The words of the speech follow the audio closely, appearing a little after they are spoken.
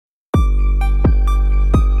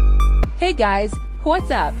Hey guys, what's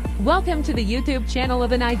up? Welcome to the YouTube channel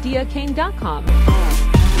of anideaking.com.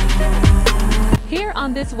 Here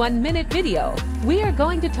on this 1-minute video, we are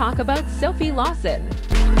going to talk about Sophie Lawson.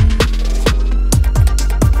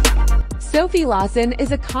 Sophie Lawson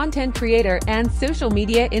is a content creator and social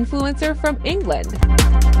media influencer from England.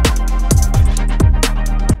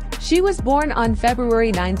 She was born on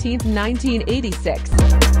February 19, 1986.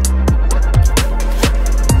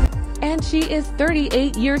 And she is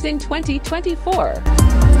 38 years in 2024.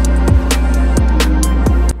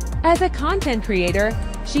 As a content creator,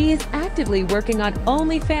 she is actively working on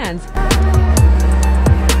OnlyFans.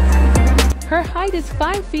 Her height is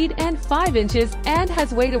 5 feet and 5 inches and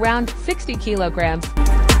has weighed around 60 kilograms.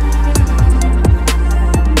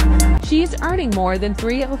 She is earning more than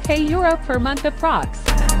 €3,000 per month approx.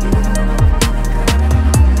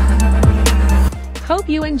 Hope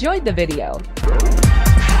you enjoyed the video.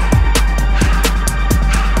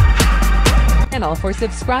 And all for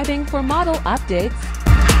subscribing for model updates.